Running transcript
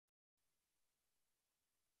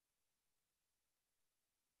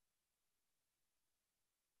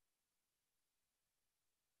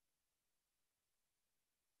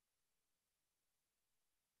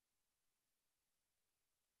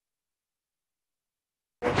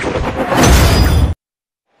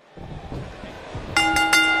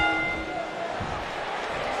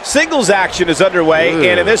Singles action is underway,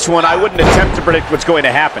 and in this one, I wouldn't attempt to predict what's going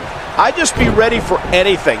to happen. I'd just be ready for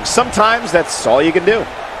anything. Sometimes that's all you can do.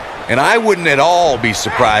 And I wouldn't at all be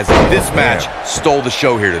surprised if this match stole the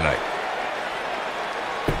show here tonight.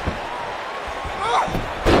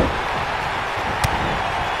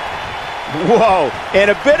 Whoa,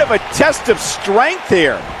 and a bit of a test of strength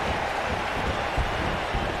here.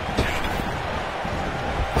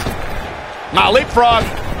 Now leapfrog.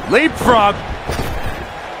 Leapfrog.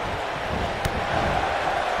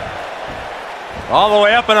 All the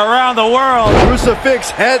way up and around the world. Crucifix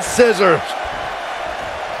head scissors.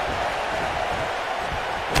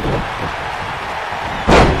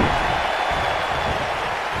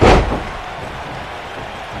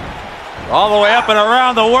 All the way up and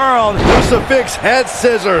around the world. Crucifix head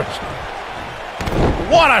scissors.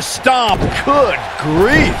 What a stomp. Good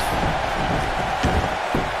grief.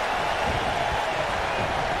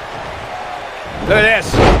 Look at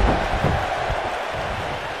this.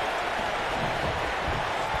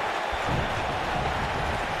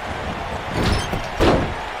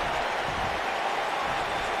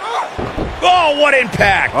 Oh, what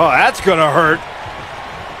impact. Oh, that's gonna hurt.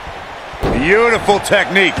 Beautiful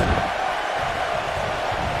technique.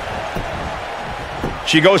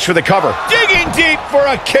 She goes for the cover. Digging deep for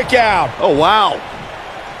a kick out. Oh, wow.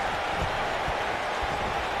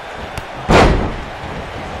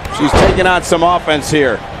 She's taking on some offense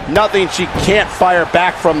here. Nothing she can't fire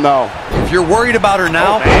back from, though. If you're worried about her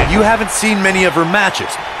now, you haven't seen many of her matches.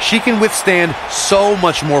 She can withstand so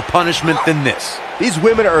much more punishment than this. These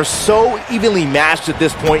women are so evenly matched at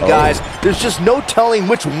this point, guys. There's just no telling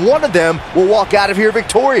which one of them will walk out of here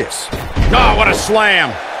victorious. Oh, what a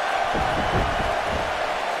slam.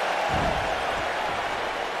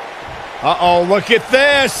 Uh-oh, look at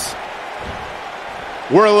this.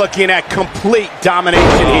 We're looking at complete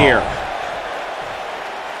domination here.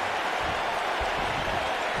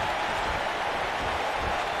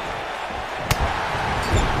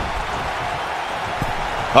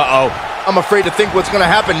 Uh-oh. I'm afraid to think what's going to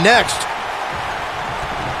happen next.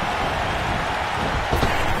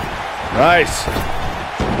 Nice.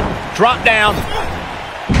 Drop down.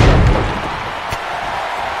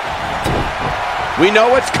 We know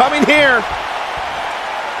what's coming here.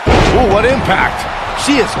 Ooh, what impact.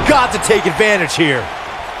 She has got to take advantage here.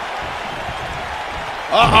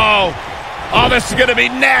 Uh-oh. Oh, this is going to be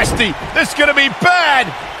nasty. This is going to be bad.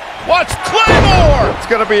 Watch Claymore. It's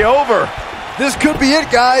going to be over. This could be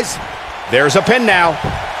it, guys. There's a pin now.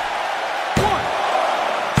 1,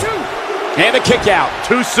 2. And a kick out.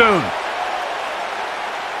 Too soon.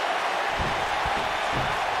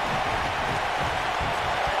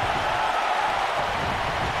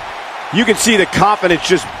 You can see the confidence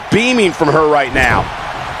just beaming from her right now.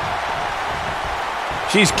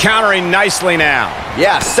 She's countering nicely now.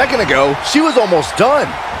 Yeah, a second ago, she was almost done.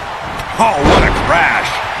 Oh, what a crash.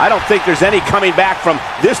 I don't think there's any coming back from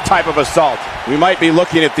this type of assault. We might be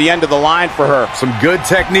looking at the end of the line for her. Some good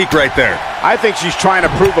technique right there. I think she's trying to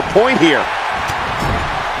prove a point here.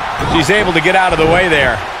 She's able to get out of the way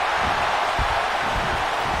there.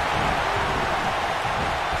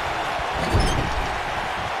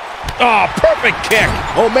 Oh, perfect kick.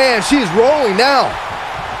 Oh, man, she's rolling now.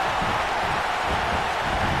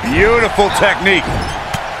 Beautiful technique.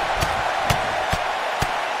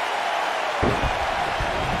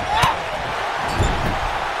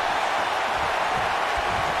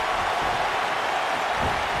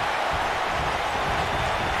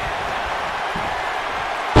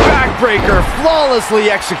 Backbreaker flawlessly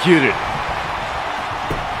executed.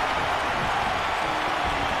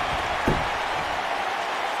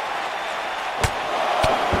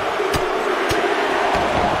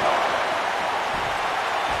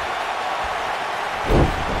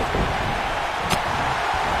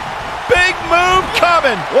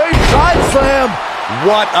 Wait, side slam.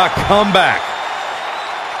 What a comeback.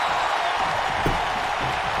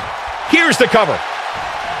 Here's the cover.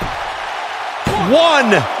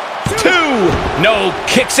 1, 2. No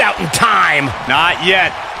kicks out in time. Not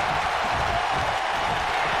yet.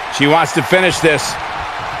 She wants to finish this.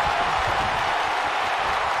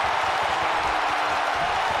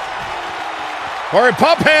 Or a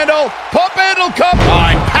pump handle. Pump handle come.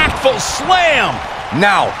 Oh, impactful slam.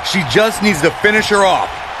 Now, she just needs to finish her off.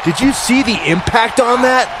 Did you see the impact on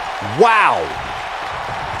that? Wow.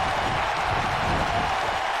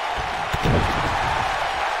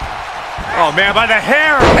 Oh, man, by the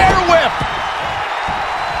hair. Hair whip.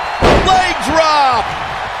 Leg drop.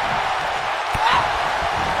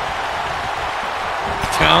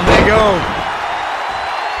 Down they go.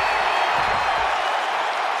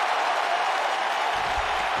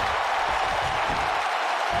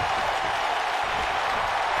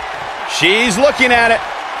 She's looking at it.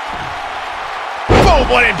 Boom,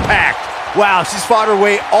 what impact. Wow, she's fought her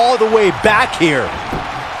way all the way back here.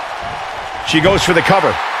 She goes for the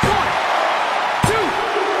cover. 1, 2,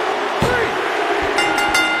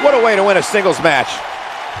 3. What a way to win a singles match.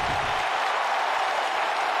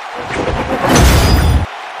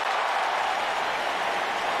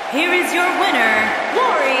 Here is your winner,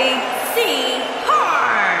 Lori C.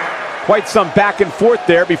 Hart. Quite some back and forth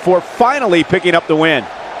there before finally picking up the win.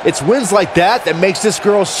 It's wins like that that makes this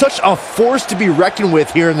girl such a force to be reckoned with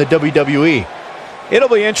here in the WWE. It'll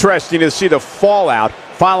be interesting to see the fallout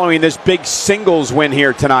following this big singles win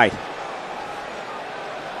here tonight.